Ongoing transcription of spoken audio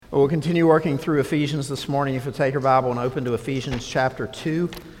We'll continue working through Ephesians this morning. If you take your Bible and open to Ephesians chapter 2.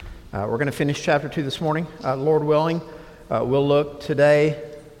 We're going to finish chapter 2 this morning. Lord willing, we'll look today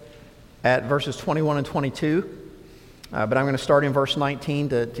at verses 21 and 22. But I'm going to start in verse 19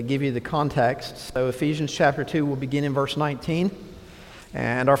 to give you the context. So Ephesians chapter 2 will begin in verse 19.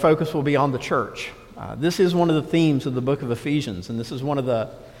 And our focus will be on the church. This is one of the themes of the book of Ephesians. And this is one of the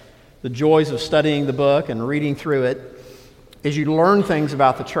joys of studying the book and reading through it. Is you learn things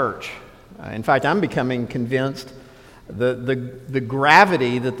about the church. In fact, I'm becoming convinced the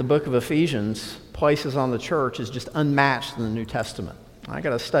gravity that the book of Ephesians places on the church is just unmatched in the New Testament. I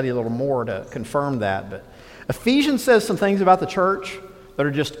got to study a little more to confirm that. But Ephesians says some things about the church that are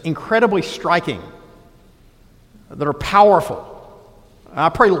just incredibly striking, that are powerful. I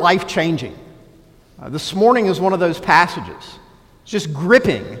pray life-changing. This morning is one of those passages. It's just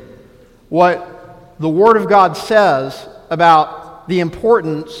gripping what the Word of God says about the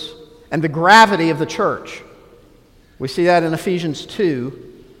importance and the gravity of the church. We see that in Ephesians 2,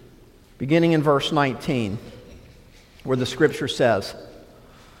 beginning in verse 19, where the Scripture says,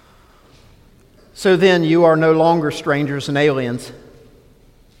 "So then you are no longer strangers and aliens,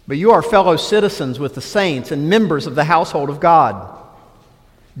 but you are fellow citizens with the saints and members of the household of God,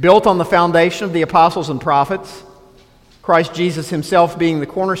 built on the foundation of the apostles and prophets, Christ Jesus himself being the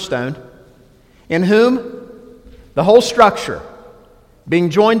cornerstone, in whom the whole structure, being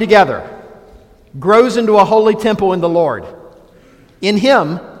joined together, grows into a holy temple in the Lord. In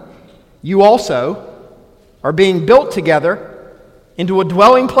him, you also are being built together into a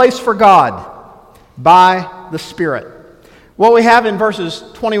dwelling place for God by the Spirit." What we have in verses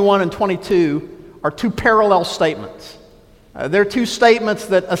 21 and 22 are two parallel statements. They're two statements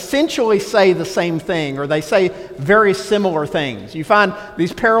that essentially say the same thing, or they say very similar things. You find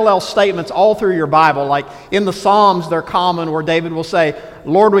these parallel statements all through your Bible. Like in the Psalms, they're common, where David will say,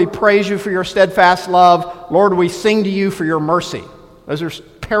 "Lord, we praise you for your steadfast love. Lord, we sing to you for your mercy." Those are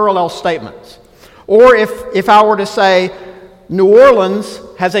parallel statements. Or if I were to say, New Orleans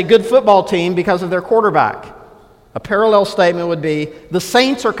has a good football team because of their quarterback, a parallel statement would be, the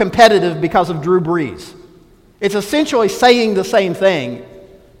Saints are competitive because of Drew Brees. It's essentially saying the same thing,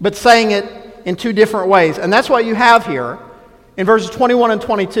 but saying it in two different ways. And that's what you have here in verses 21 and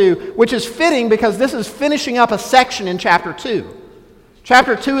 22, which is fitting because this is finishing up a section in chapter 2.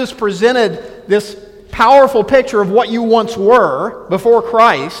 Chapter 2 has presented this powerful picture of what you once were before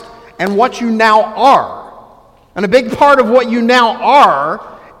Christ and what you now are. And a big part of what you now are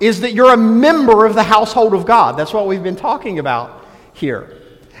is that you're a member of the household of God. That's what we've been talking about here.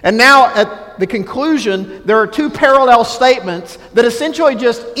 And now at the conclusion, there are two parallel statements that essentially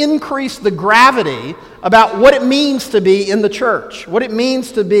just increase the gravity about what it means to be in the church, what it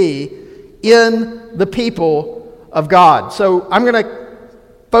means to be in the people of God. So I'm going to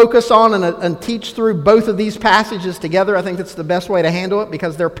focus on and teach through both of these passages together. I think that's the best way to handle it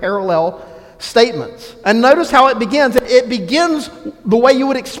because they're parallel statements. And notice how it begins. It begins the way you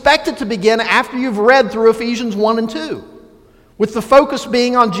would expect it to begin after you've read through Ephesians 1 and 2. With the focus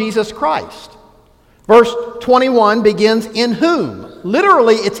being on Jesus Christ. Verse 21 begins, "In whom."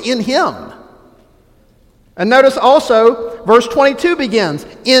 Literally, it's in Him. And notice also, verse 22 begins,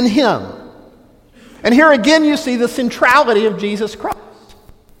 "In Him." And here again you see the centrality of Jesus Christ.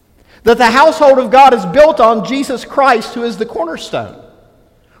 That the household of God is built on Jesus Christ, who is the cornerstone.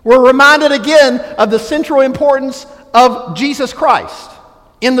 We're reminded again of the central importance of Jesus Christ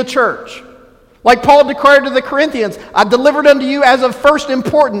in the church. Like Paul declared to the Corinthians, "I delivered unto you as of first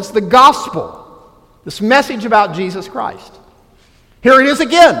importance the gospel," this message about Jesus Christ. Here it is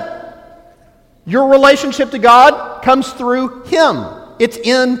again. Your relationship to God comes through Him. It's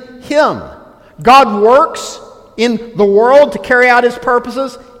in Him. God works in the world to carry out His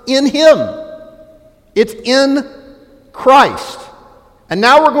purposes in Him. It's in Christ. And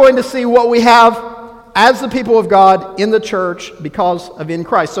now we're going to see what we have as the people of God in the church because of in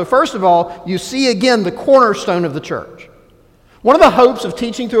Christ. So first of all, you see again the cornerstone of the church. One of the hopes of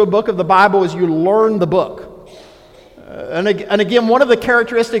teaching through a book of the Bible is you learn the book. And again, one of the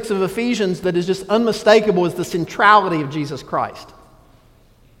characteristics of Ephesians that is just unmistakable is the centrality of Jesus Christ.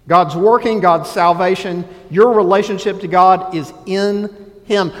 God's working, God's salvation, your relationship to God is in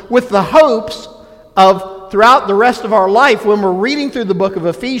Him. With the hopes of throughout the rest of our life, when we're reading through the book of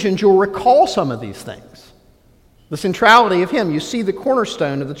Ephesians, you'll recall some of these things. The centrality of Him. You see the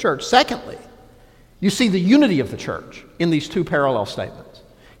cornerstone of the church. Secondly, you see the unity of the church in these two parallel statements.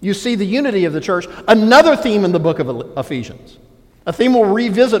 You see the unity of the church, another theme in the book of Ephesians. A theme we'll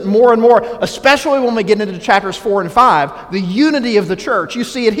revisit more and more, especially when we get into chapters 4 and 5, the unity of the church. You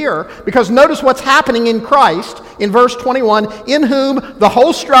see it here, because notice what's happening in Christ in verse 21, in whom the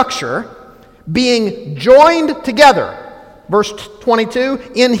whole structure, being joined together. Verse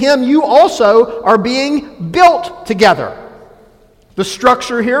 22, in him you also are being built together. The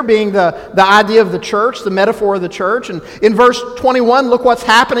structure here being the idea of the church, the metaphor of the church. And in verse 21, look what's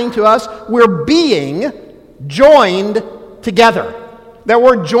happening to us. We're being joined together. That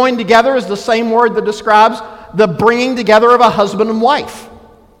word joined together is the same word that describes the bringing together of a husband and wife.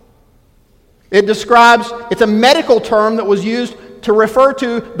 It's a medical term that was used to refer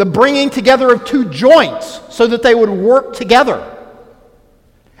to the bringing together of two joints so that they would work together.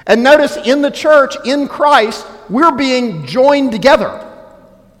 And notice in the church, in Christ, we're being joined together.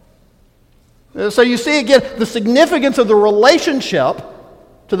 So you see again the significance of the relationship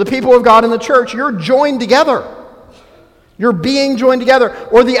to the people of God in the church. You're joined together. You're being joined together.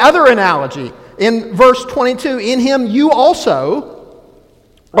 Or the other analogy, in verse 22, in him you also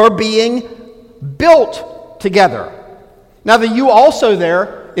are being built together. Now the you also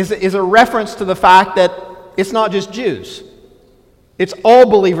there is a reference to the fact that it's not just Jews. It's all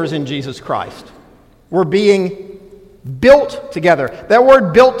believers in Jesus Christ. We're being built together. That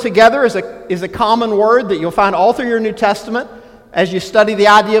word built together is a common word that you'll find all through your New Testament. As you study the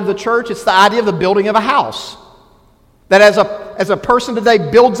idea of the church, it's the idea of the building of a house. That as a person today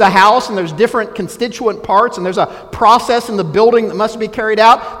builds a house and there's different constituent parts and there's a process in the building that must be carried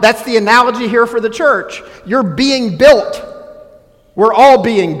out, that's the analogy here for the church. You're being built. We're all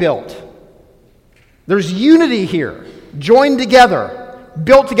being built. There's unity here, joined together,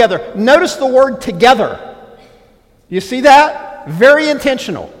 built together. Notice the word together. You see that? Very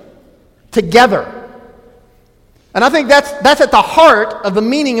intentional. Together. And I think that's at the heart of the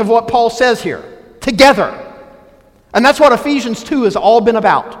meaning of what Paul says here. Together. And that's what Ephesians 2 has all been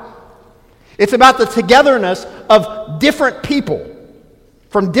about. It's about the togetherness of different people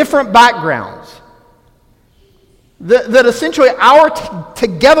from different backgrounds. That essentially our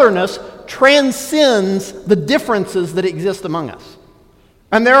togetherness transcends the differences that exist among us.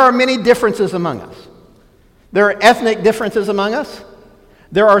 And there are many differences among us. There are ethnic differences among us.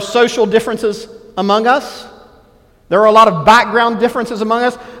 There are social differences among us. There are a lot of background differences among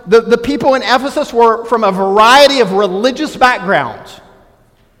us. The people in Ephesus were from a variety of religious backgrounds.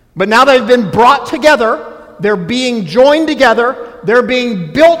 But now they've been brought together. They're being joined together. They're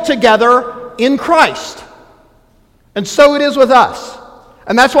being built together in Christ. And so it is with us.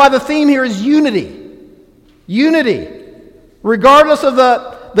 And that's why the theme here is unity. Unity. Regardless of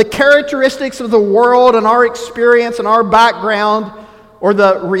the characteristics of the world and our experience and our background, or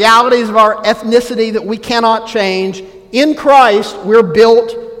the realities of our ethnicity that we cannot change, in Christ we're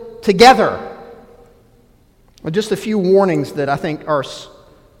built together. Well, just a few warnings that I think are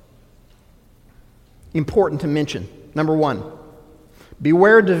important to mention. Number one,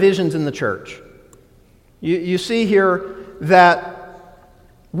 beware divisions in the church. You see here that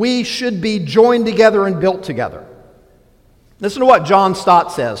we should be joined together and built together. Listen to what John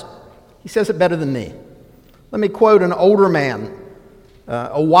Stott says. He says it better than me. Let me quote an older man,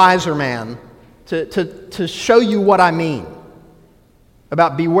 a wiser man, to show you what I mean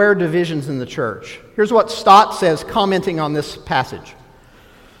about beware divisions in the church. Here's what Stott says, commenting on this passage.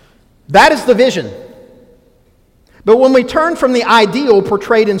 That is the vision. But when we turn from the ideal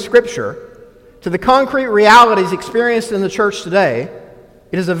portrayed in Scripture to the concrete realities experienced in the church today,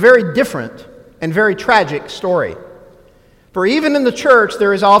 it is a very different and very tragic story. For even in the church,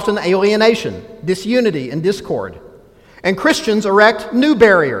 there is often alienation, disunity, and discord. And Christians erect new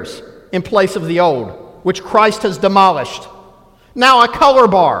barriers in place of the old, which Christ has demolished. Now a color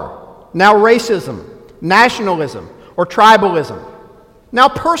bar, now racism, nationalism, or tribalism. Now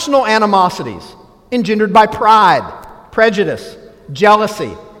personal animosities engendered by pride, prejudice,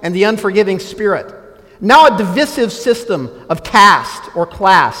 jealousy, and the unforgiving spirit. Now a divisive system of caste or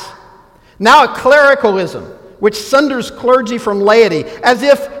class. Now a clericalism, which sunders clergy from laity as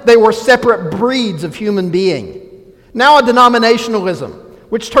if they were separate breeds of human being. Now a denominationalism,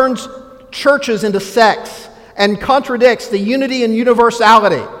 which turns churches into sects and contradicts the unity and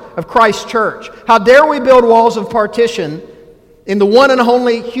universality of Christ's church. How dare we build walls of partition in the one and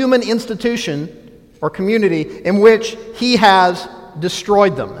only human institution or community in which He has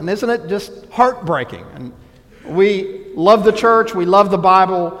destroyed them. And isn't it just heartbreaking? And we love the church, we love the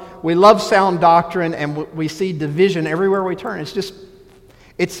Bible, we love sound doctrine, and we see division everywhere we turn.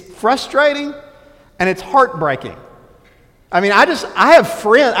 It's frustrating and it's heartbreaking. I mean, I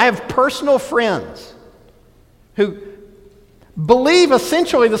have personal friends who believe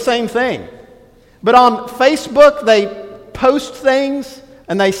essentially the same thing. But on Facebook, post things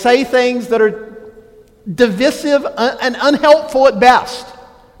and they say things that are divisive and unhelpful at best.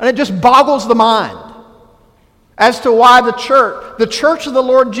 And it just boggles the mind as to why the church of the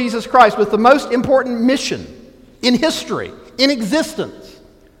Lord Jesus Christ, with the most important mission in history, in existence,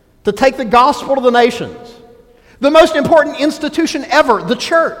 to take the gospel to the nations, the most important institution ever, the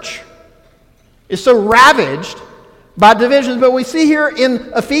church, is so ravaged by divisions. But we see here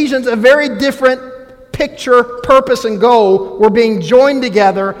in Ephesians a very different picture, purpose, and goal. We're being joined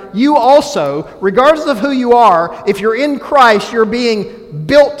together. You also, regardless of who you are, if you're in Christ, you're being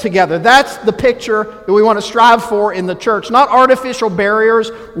built together. That's the picture that we want to strive for in the church. Not artificial barriers,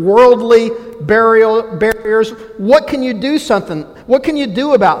 worldly barriers. What can you do What can you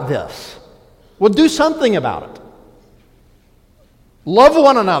do about this? Well, do something about it. Love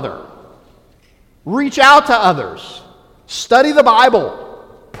one another. Reach out to others. Study the Bible.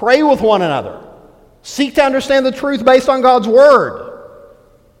 Pray with one another. Seek to understand the truth based on God's Word.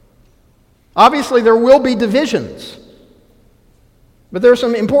 Obviously, there will be divisions. But there are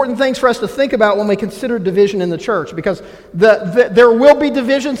some important things for us to think about when we consider division in the church, because there will be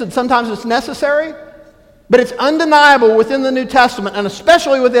divisions, and sometimes it's necessary, but it's undeniable within the New Testament, and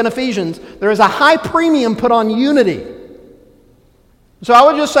especially within Ephesians, there is a high premium put on unity. So I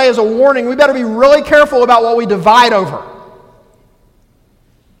would just say as a warning, we better be really careful about what we divide over.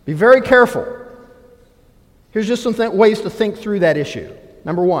 Be very careful. Here's just some ways to think through that issue.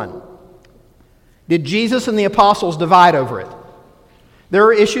 Number one, did Jesus and the apostles divide over it? There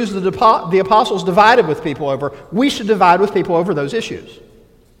are issues that the apostles divided with people over. We should divide with people over those issues.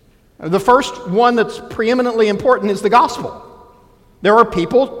 The first one that's preeminently important is the gospel. There are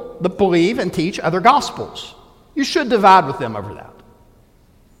people that believe and teach other gospels. You should divide with them over that.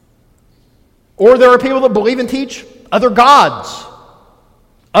 Or there are people that believe and teach other gods,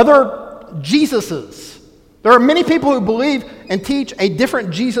 other Jesuses. There are many people who believe and teach a different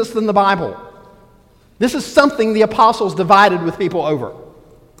Jesus than the Bible. This is something the apostles divided with people over.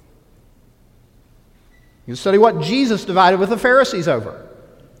 You study what Jesus divided with the Pharisees over.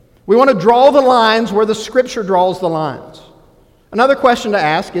 We want to draw the lines where the Scripture draws the lines. Another question to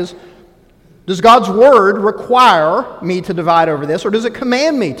ask is, does God's Word require me to divide over this, or does it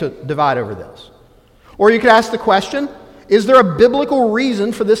command me to divide over this? Or you could ask the question, is there a biblical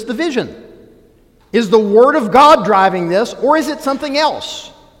reason for this division? Is the Word of God driving this, or is it something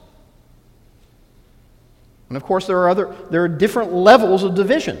else? And of course, there are different levels of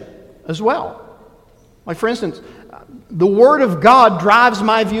division as well. Like, for instance, the Word of God drives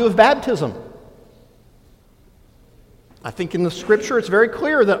my view of baptism. I think in the Scripture it's very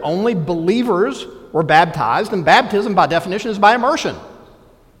clear that only believers were baptized, and baptism by definition is by immersion.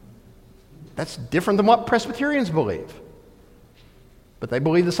 That's different than what Presbyterians believe. But they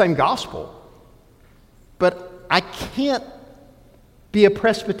believe the same gospel. But I can't be a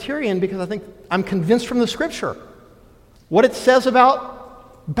Presbyterian because I'm convinced from the Scripture what it says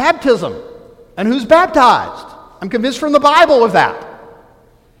about baptism and who's baptized. I'm convinced from the Bible of that.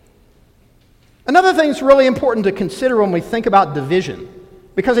 Another thing that's really important to consider when we think about division,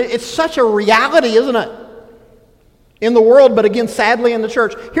 because it's such a reality, isn't it? In the world, but again, sadly in the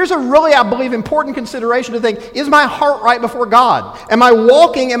church. Here's a really, I believe, important consideration to think, is my heart right before God? Am I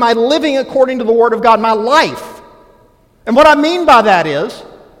living according to the Word of God, my life? And what I mean by that is,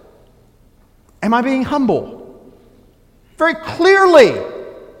 am I being humble? Very clearly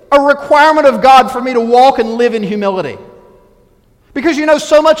a requirement of God for me to walk and live in humility. Because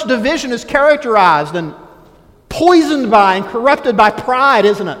so much division is characterized and poisoned by and corrupted by pride,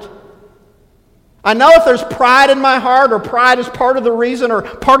 isn't it? I know if there's pride in my heart, or pride is part of the reason or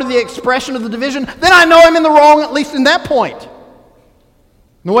part of the expression of the division, then I know I'm in the wrong, at least in that point.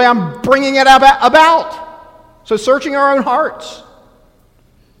 The way I'm bringing it about. So searching our own hearts.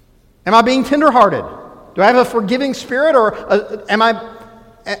 Am I being tenderhearted? Do I have a forgiving spirit, or am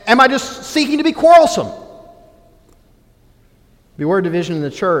I just seeking to be quarrelsome? Beware division in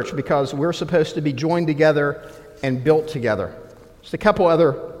the church, because we're supposed to be joined together and built together. Just a couple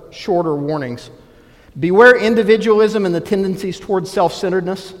other shorter warnings. Beware individualism and the tendencies towards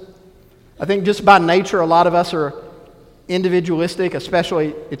self-centeredness. I think just by nature, a lot of us are individualistic,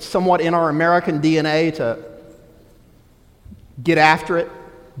 especially it's somewhat in our American DNA to get after it,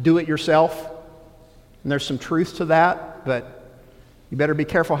 do it yourself. And there's some truth to that, but you better be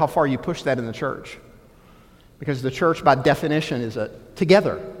careful how far you push that in the church. Because the church, by definition, is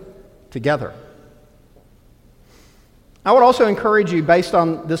together. I would also encourage you, based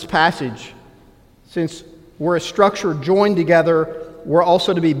on this passage, since we're a structure joined together, we're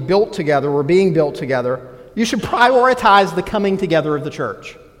also to be built together, we're being built together, you should prioritize the coming together of the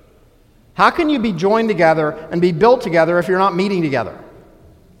church. How can you be joined together and be built together if you're not meeting together?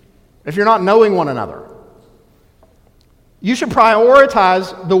 If you're not knowing one another? You should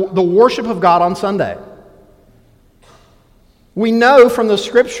prioritize the worship of God on Sunday. We know from the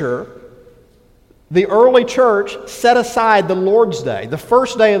Scripture the early church set aside the Lord's Day, the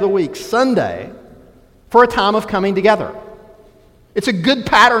first day of the week, Sunday, for a time of coming together. It's a good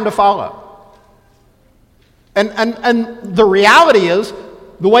pattern to follow. And the reality is,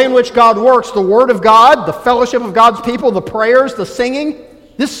 the way in which God works, the Word of God, the fellowship of God's people, the prayers, the singing,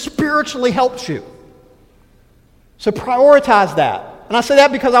 this spiritually helps you. So prioritize that. And I say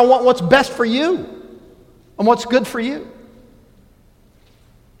that because I want what's best for you and what's good for you.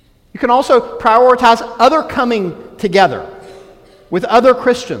 You can also prioritize other coming together with other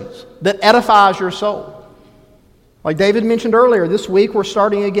Christians that edifies your soul. Like David mentioned earlier, this week we're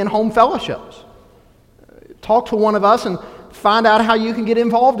starting again home fellowships. Talk to one of us and find out how you can get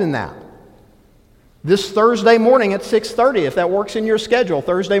involved in that. This Thursday morning at 6:30, if that works in your schedule,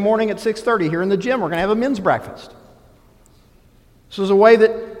 Thursday morning at 6:30 here in the gym, we're going to have a men's breakfast. This is a way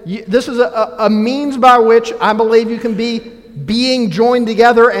that this is a means by which I believe you can be being joined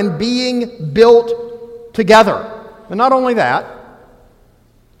together and being built together. And not only that,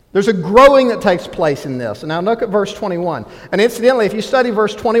 there's a growing that takes place in this. And now look at verse 21. And incidentally, if you study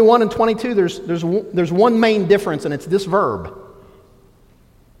verse 21 and 22, there's one main difference, and it's this verb.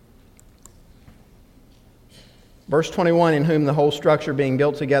 Verse 21, in whom the whole structure being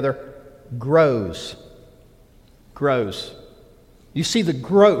built together grows. Grows. You see the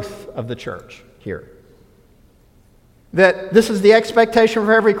growth of the church here. That this is the expectation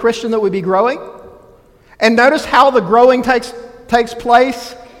for every Christian that we be growing. And notice how the growing takes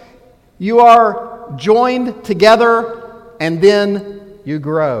place. You are joined together and then you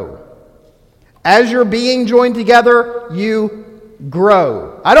grow. As you're being joined together, you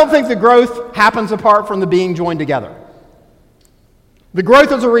grow. I don't think the growth happens apart from the being joined together. The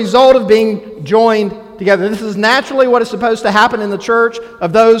growth is a result of being joined together. This is naturally what is supposed to happen in the church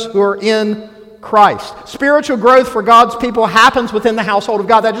of those who are in Christ. Spiritual growth for God's people happens within the household of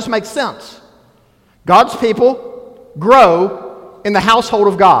God. That just makes sense. God's people grow in the household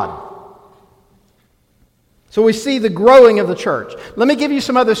of God. So we see the growing of the church. Let me give you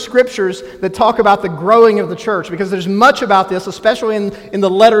some other scriptures that talk about the growing of the church, because there's much about this, especially in the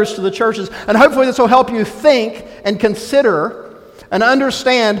letters to the churches. And hopefully this will help you think and consider and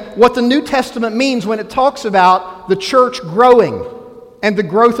understand what the New Testament means when it talks about the church growing and the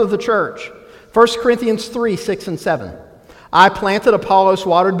growth of the church. 1 Corinthians 3, 6 and 7. I planted, Apollos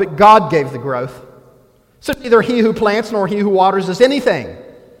watered, but God gave the growth. So neither he who plants nor he who waters is anything,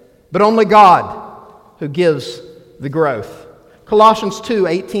 but only God who gives the growth. Colossians 2,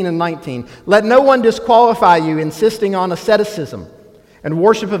 18 and 19. Let no one disqualify you, insisting on asceticism and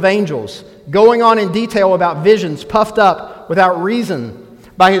worship of angels, going on in detail about visions, puffed up without reason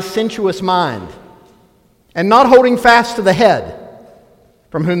by his sensuous mind, and not holding fast to the head,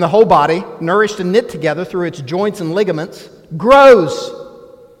 from whom the whole body, nourished and knit together through its joints and ligaments, grows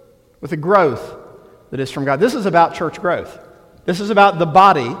with a growth that is from God. This is about church growth. This is about the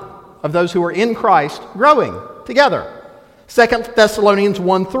body of those who are in Christ growing together. 2 Thessalonians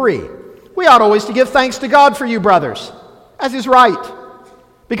 1:3. We ought always to give thanks to God for you, brothers, as is right,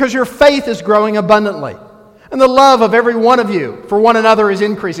 because your faith is growing abundantly, and the love of every one of you for one another is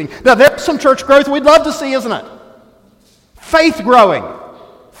increasing. Now, there's some church growth we'd love to see, isn't it? Faith growing,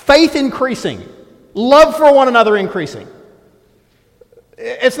 faith increasing, love for one another increasing.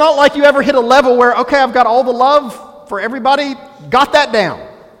 It's not like you ever hit a level where, okay, I've got all the love for everybody, got that down.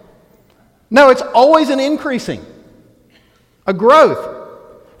 No, it's always an increasing, a growth.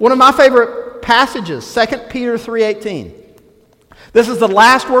 One of my favorite passages, 2 Peter 3:18. This is the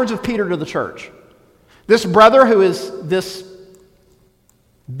last words of Peter to the church. This brother who is this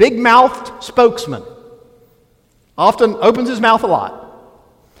big-mouthed spokesman, often opens his mouth a lot,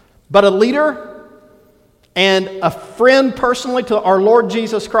 but a leader and a friend personally to our Lord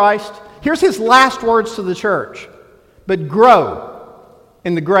Jesus Christ. Here's his last words to the church. But grow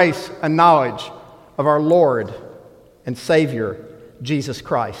in the grace and knowledge of our Lord and Savior, Jesus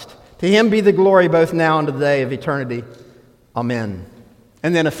Christ. To him be the glory both now and to the day of eternity. Amen.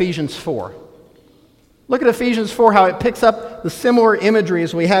 And then Ephesians 4. Look at Ephesians 4, how it picks up the similar imagery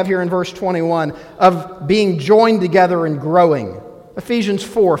as we have here in verse 21 of being joined together and growing. Ephesians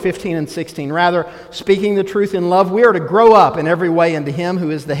 4, 15 and 16. Rather, speaking the truth in love, we are to grow up in every way into him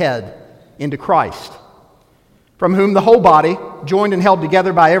who is the head, into Christ, from whom the whole body, joined and held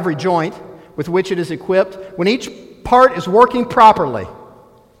together by every joint with which it is equipped, when each part is working properly,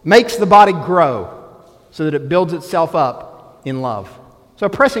 makes the body grow so that it builds itself up in love. So a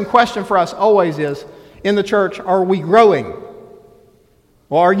pressing question for us always is, in the church, are we growing?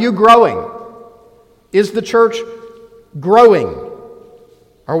 Or are you growing? Is the church growing?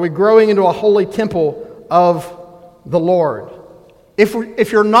 Are we growing into a holy temple of the Lord?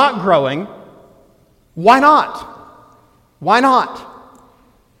 If you're not growing, why not? Why not?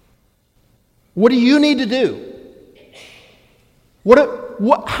 What do you need to do?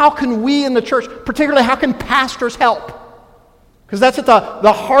 How can we in the church, particularly how can pastors help? Because that's at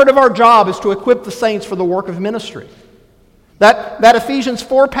the heart of our job, is to equip the saints for the work of ministry. That Ephesians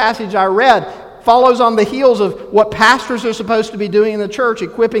 4 passage I read follows on the heels of what pastors are supposed to be doing in the church,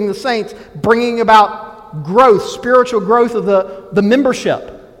 equipping the saints, bringing about growth, spiritual growth of the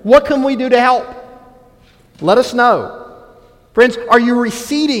membership. What can we do to help? Let us know. Friends, are you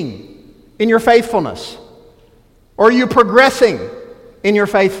receding in your faithfulness? Or are you progressing in your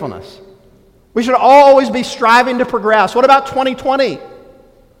faithfulness? We should always be striving to progress. What about 2020?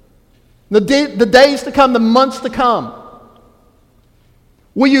 The days to come, the months to come.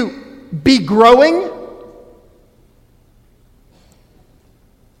 Will you be growing?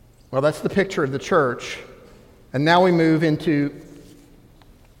 Well, that's the picture of the church. And now we move into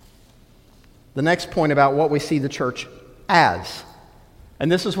the next point about what we see the church as.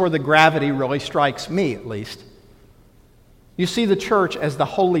 And this is where the gravity really strikes me, at least. You see the church as the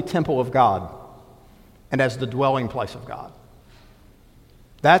holy temple of God and as the dwelling place of God.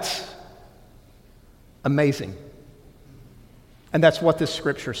 That's amazing. And that's what this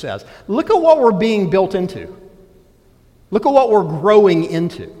scripture says. Look at what we're being built into. Look at what we're growing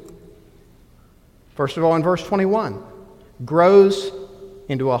into. First of all, in verse 21, grows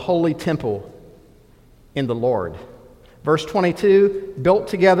into a holy temple in the Lord. Verse 22, built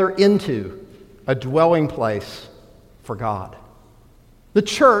together into a dwelling place for God. The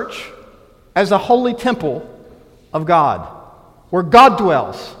church as a holy temple of God, where God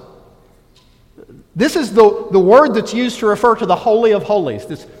dwells. This is the word that's used to refer to the Holy of Holies,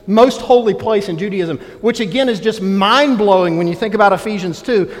 this most holy place in Judaism, which again is just mind-blowing when you think about Ephesians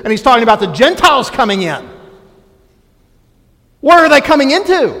 2, and he's talking about the Gentiles coming in. Where are they coming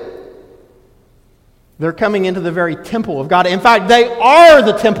into? They're coming into the very temple of God. In fact, they are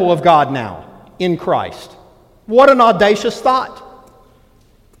the temple of God now in Christ. What an audacious thought.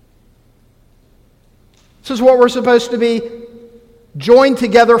 This is what we're supposed to be joined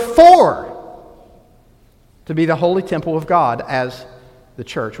together for, to be the holy temple of God as the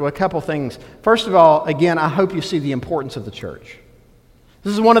church. Well, a couple things. First of all, again, I hope you see the importance of the church.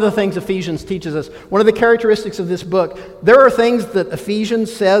 This is one of the things Ephesians teaches us. One of the characteristics of this book, there are things that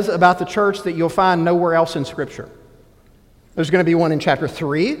Ephesians says about the church that you'll find nowhere else in Scripture. There's going to be one in chapter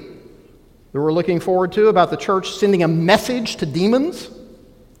 3 that we're looking forward to about the church sending a message to demons.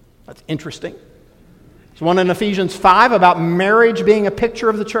 That's interesting. There's one in Ephesians 5 about marriage being a picture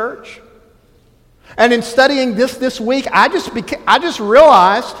of the church. And in studying this week, I just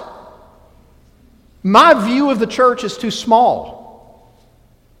realized my view of the church is too small.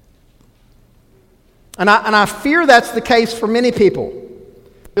 And I fear that's the case for many people,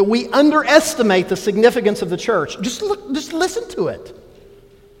 that we underestimate the significance of the church. Just listen to it.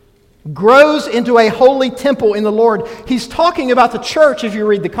 Grows into a holy temple in the Lord. He's talking about the church, if you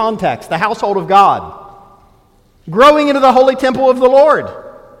read the context, the household of God. Growing into the holy temple of the Lord.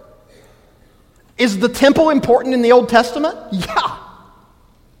 Is the temple important in the Old Testament? Yeah.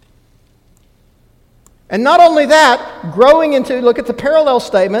 And not only that, growing into, look at the parallel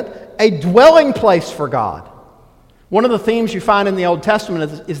statement, a dwelling place for God. One of the themes you find in the Old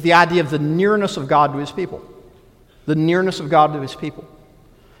Testament is the idea of the nearness of God to His people. The nearness of God to His people.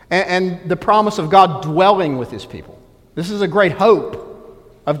 And the promise of God dwelling with His people. This is a great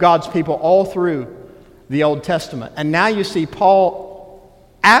hope of God's people all through the Old Testament. And now you see Paul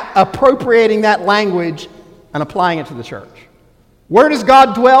appropriating that language and applying it to the church. Where does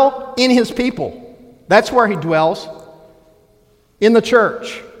God dwell? In His people. That's where He dwells. In the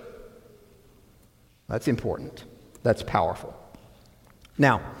church. That's important. That's powerful.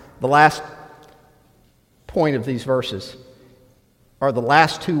 Now, the last point of these verses are the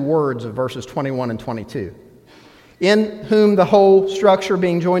last two words of verses 21 and 22. In whom the whole structure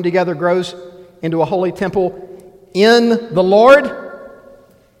being joined together grows into a holy temple in the Lord.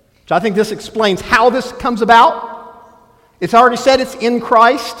 So I think this explains how this comes about. It's already said it's in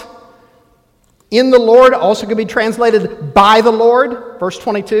Christ. In the Lord also can be translated by the Lord, verse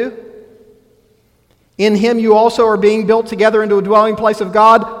 22. In Him you also are being built together into a dwelling place of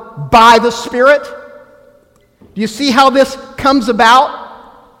God by the Spirit. Do you see how this comes about?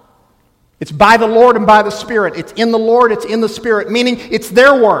 It's by the Lord and by the Spirit. It's in the Lord, it's in the Spirit, meaning it's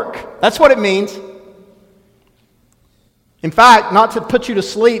their work. That's what it means. In fact, not to put you to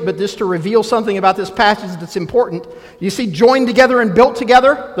sleep, but just to reveal something about this passage that's important. You see, joined together and built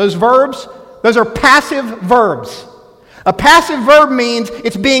together, those verbs, those are passive verbs. A passive verb means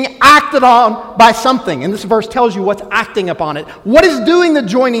it's being acted on by something. And this verse tells you what's acting upon it. What is doing the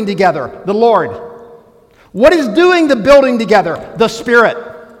joining together? The Lord. What is doing the building together? The Spirit.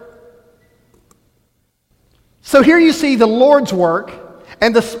 So here you see the Lord's work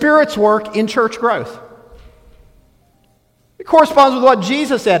and the Spirit's work in church growth. It corresponds with what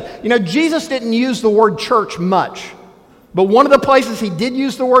Jesus said. You know, Jesus didn't use the word church much. But one of the places he did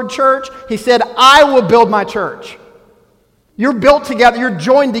use the word church, he said, I will build my church. You're built together, you're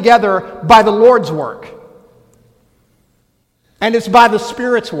joined together by the Lord's work. And it's by the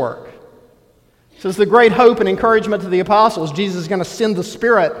Spirit's work. So it's the great hope and encouragement to the apostles. Jesus is going to send the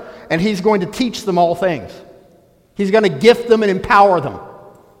Spirit, and he's going to teach them all things. He's going to gift them and empower them.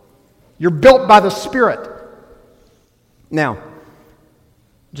 You're built by the Spirit. Now,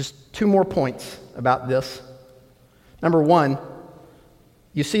 just two more points about this. Number one,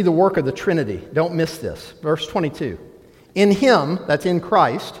 you see the work of the Trinity. Don't miss this. Verse 22. In him, that's in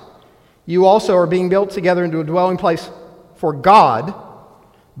Christ, you also are being built together into a dwelling place for God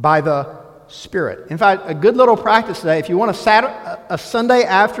by the Spirit. In fact, a good little practice today, if you want a Sunday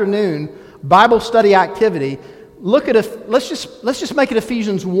afternoon Bible study activity, let's just make it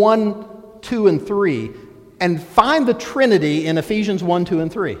Ephesians 1, 2, and 3, and find the Trinity in Ephesians 1, 2, and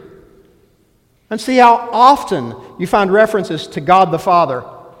 3. And see how often you find references to God the Father,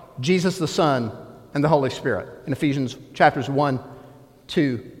 Jesus the Son, and the Holy Spirit in Ephesians chapters 1,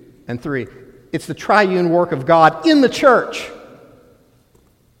 2, and 3. It's the triune work of God in the church.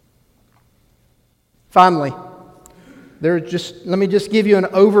 Finally, let me just give you an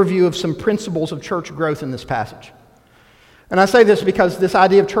overview of some principles of church growth in this passage. And I say this because this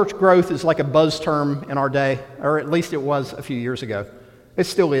idea of church growth is like a buzz term in our day, or at least it was a few years ago. It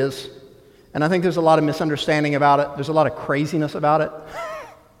still is. And I think there's a lot of misunderstanding about it. There's a lot of craziness about it.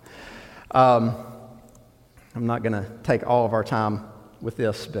 I'm not going to take all of our time with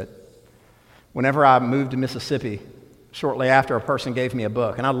this, but whenever I moved to Mississippi, shortly after, a person gave me a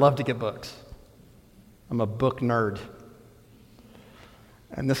book, and I love to get books. I'm a book nerd.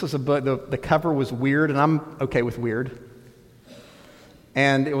 And this was a book, the cover was weird, and I'm okay with weird.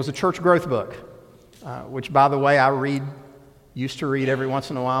 And it was a church growth book, which, by the way, used to read every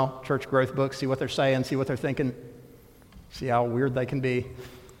once in a while, church growth books, see what they're saying, see what they're thinking, see how weird they can be.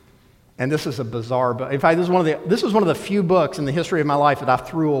 And this is a bizarre book. In fact, this was one of the few books in the history of my life that I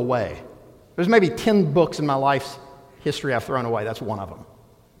threw away. There's maybe 10 books in my life's history I've thrown away. That's one of them.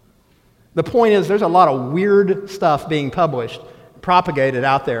 The point is, there's a lot of weird stuff being published, propagated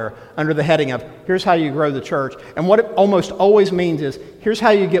out there under the heading of, here's how you grow the church. And what it almost always means is, here's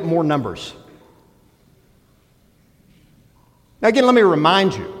how you get more numbers. Now again, let me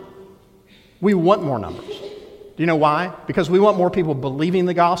remind you, we want more numbers. Do you know why? Because we want more people believing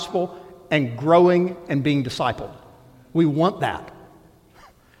the gospel and growing and being discipled. We want that.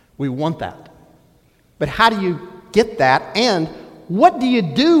 We want that. But how do you get that? And what do you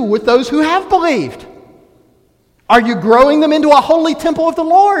do with those who have believed? Are you growing them into a holy temple of the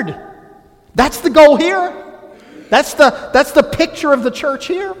Lord? That's the goal here. That's the picture of the church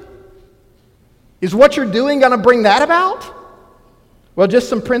here. Is what you're doing going to bring that about? Well, just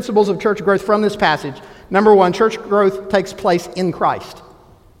some principles of church growth from this passage. Number one, church growth takes place in Christ.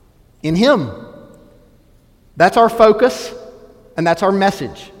 In Him. That's our focus, and that's our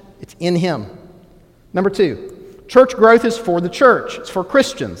message. It's in Him. Number two, church growth is for the church. It's for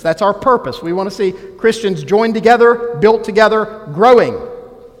Christians. That's our purpose. We want to see Christians joined together, built together, growing.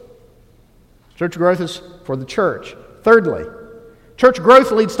 Church growth is for the church. Thirdly, church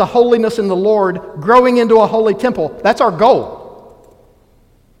growth leads to holiness in the Lord, growing into a holy temple. That's our goal.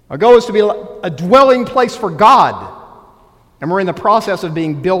 Our goal is to be a dwelling place for God. And we're in the process of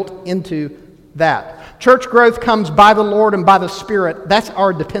being built into that. Church growth comes by the Lord and by the Spirit. That's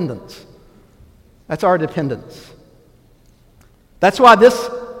our dependence. That's our dependence. That's why this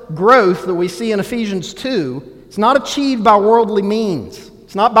growth that we see in Ephesians 2, it's not achieved by worldly means.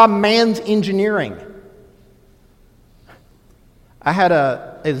 It's not by man's engineering. I had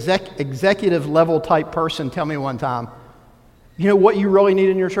an executive level type person tell me one time, you know what you really need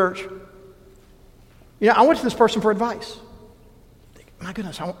in your church? You know, I went to this person for advice. My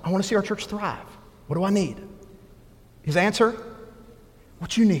goodness, I want to see our church thrive. What do I need? His answer,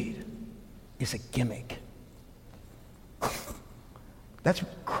 what you need is a gimmick. That's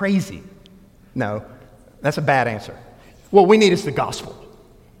crazy. No, that's a bad answer. What we need is the gospel.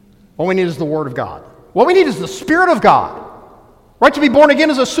 What we need is the Word of God. What we need is the Spirit of God. Right, to be born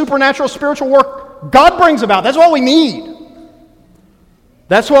again is a supernatural spiritual work God brings about. That's all we need.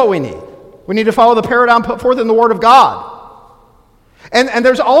 That's what we need. We need to follow the paradigm put forth in the Word of God. And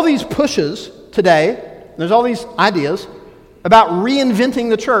there's all these pushes today, there's all these ideas about reinventing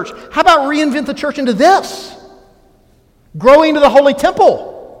the church. How about reinvent the church into this? Growing into the holy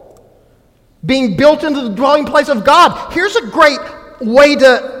temple. Being built into the dwelling place of God. Here's a great way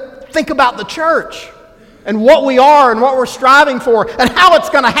to think about the church and what we are and what we're striving for and how it's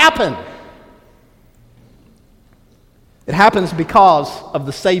going to happen. It happens because of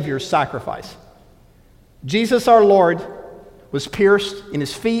the Savior's sacrifice. Jesus our Lord was pierced in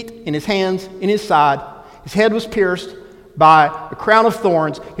his feet, in his hands, in his side. His head was pierced by a crown of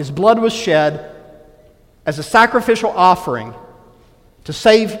thorns. His blood was shed as a sacrificial offering to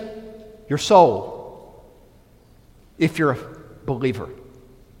save your soul if you're a believer.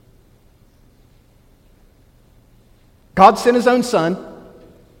 God sent his own Son.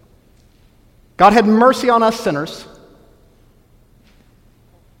 God had mercy on us sinners.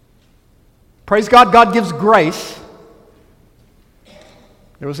 Praise God, God gives grace.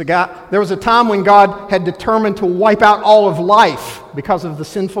 There was a time when God had determined to wipe out all of life because of the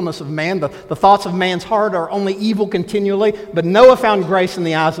sinfulness of man. The thoughts of man's heart are only evil continually, but Noah found grace in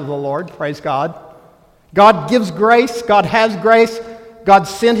the eyes of the Lord. Praise God. God gives grace. God has grace. God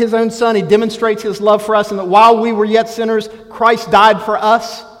sent his own Son. He demonstrates his love for us, and that while we were yet sinners, Christ died for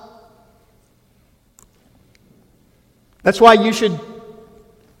us. That's why you should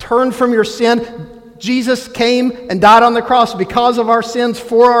turn from your sin. Jesus came and died on the cross because of our sins,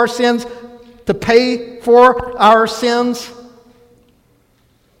 for our sins, to pay for our sins.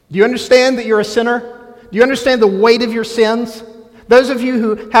 Do you understand that you're a sinner? Do you understand the weight of your sins? Those of you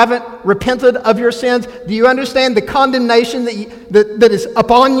who haven't repented of your sins, do you understand the condemnation that is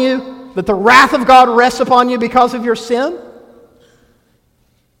upon you? That the wrath of God rests upon you because of your sin?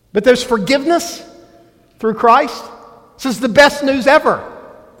 But there's forgiveness through Christ. This is the best news ever.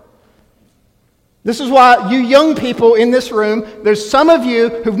 This is why you young people in this room, there's some of you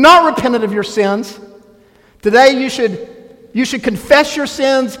who've not repented of your sins. Today you should confess your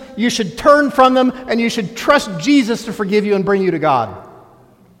sins, you should turn from them, and you should trust Jesus to forgive you and bring you to God.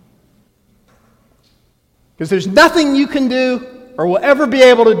 Because there's nothing you can do or will ever be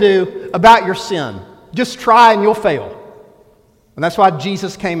able to do about your sin. Just try and you'll fail. And that's why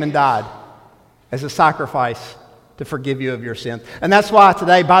Jesus came and died as a sacrifice to forgive you of your sins. And that's why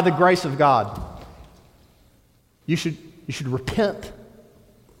today, by the grace of God, you should repent.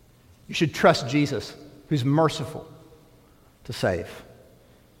 You should trust Jesus, who's merciful to save.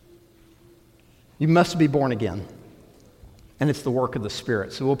 You must be born again. And it's the work of the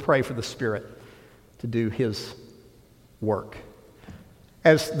Spirit. So we'll pray for the Spirit to do his work.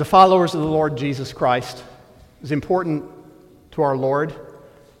 As the followers of the Lord Jesus Christ, it's important to our Lord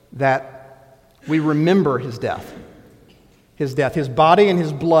that we remember his death. His death, his body and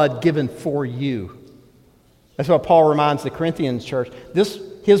his blood given for you. That's what Paul reminds the Corinthians church.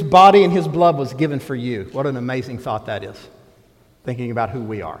 His body and his blood was given for you. What an amazing thought that is, thinking about who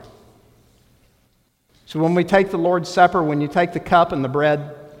we are. So when we take the Lord's Supper, when you take the cup and the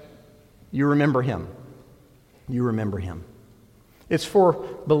bread, you remember him. You remember him. It's for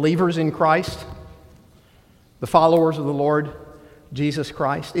believers in Christ, the followers of the Lord Jesus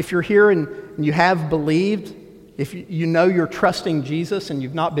Christ. If you're here and you have believed, if you know you're trusting Jesus and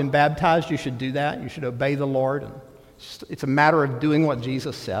you've not been baptized, you should do that. You should obey the Lord. It's a matter of doing what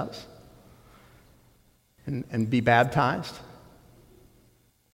Jesus says and be baptized.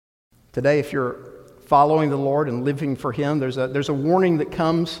 Today, if you're following the Lord and living for him, there's a warning that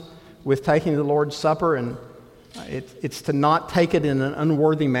comes with taking the Lord's Supper, and it's to not take it in an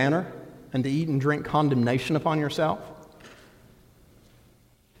unworthy manner and to eat and drink condemnation upon yourself.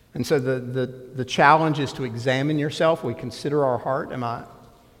 And so the challenge is to examine yourself. We consider our heart. Am I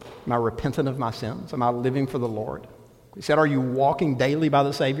repentant of my sins? Am I living for the Lord? He said, are you walking daily by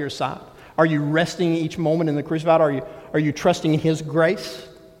the Savior's side? Are you resting each moment in the crucified? Are you trusting in his grace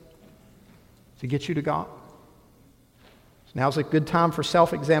to get you to God? So now's a good time for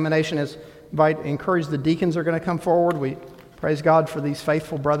self-examination. As encourage the deacons are going to come forward. We praise God for these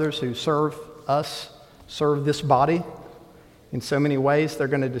faithful brothers who serve us, serve this body. In so many ways, they're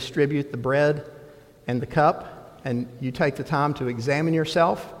going to distribute the bread and the cup, and you take the time to examine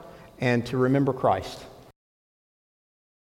yourself and to remember Christ.